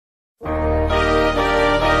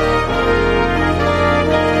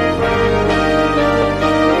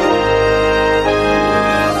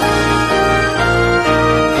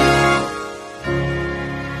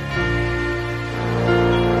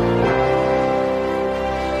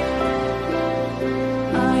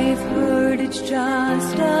it's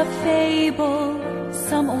just a fable,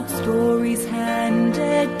 some old stories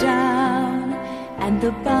handed down, and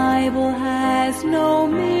the Bible has no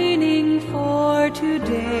meaning for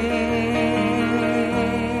today.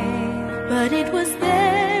 But it was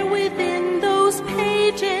there within those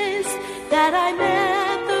pages that I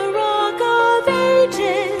met the Rock of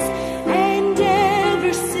Ages, and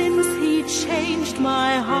ever since He changed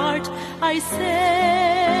my heart, I say.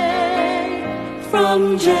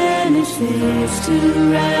 From Genesis to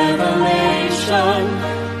Revelation,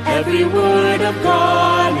 every word of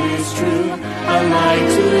God is true, a light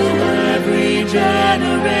to every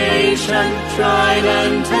generation, tried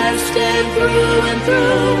and tested through and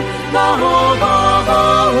through. The hope of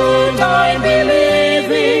all who die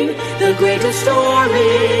believing, the greatest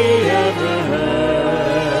story ever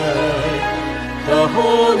heard. The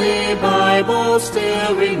Holy Bible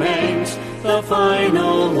still remains the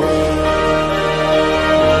final word.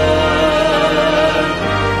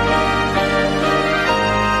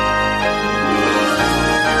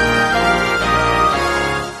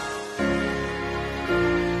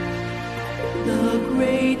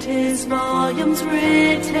 Volumes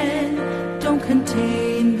written don't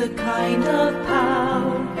contain the kind of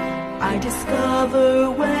power I discover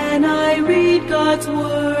when I read God's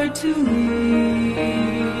word to me.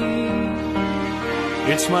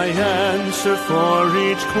 It's my answer for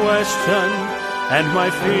each question, and my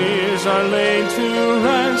fears are laid to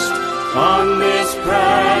rest on this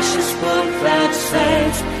precious book that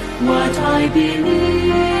says what I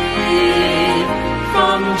believe.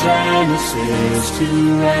 From Genesis to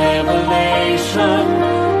Revelation,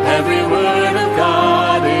 every word of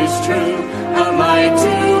God is true, a light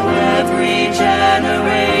to every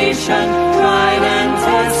generation, tried and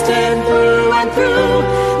tested through and through.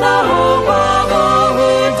 The hope of all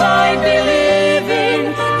who died believing,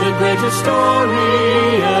 the greatest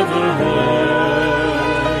story ever heard.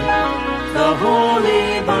 The Holy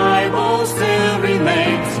Bible still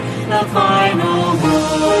remains the final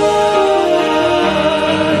word.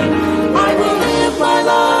 My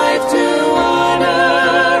life to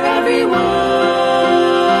honor every word,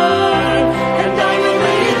 and I will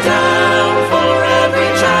lay it down for every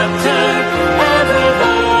chapter, every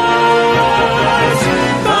verse.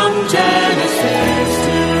 From Genesis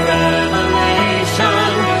to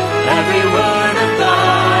Revelation, every word of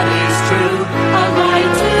God is true, a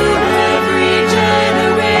light to every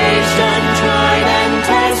generation, tried and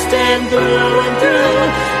tested through and through.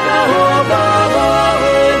 The hope of all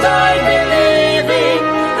who died believing,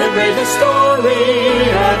 the greatest story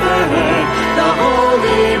ever heard. The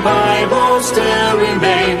Holy Bible still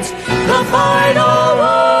remains the final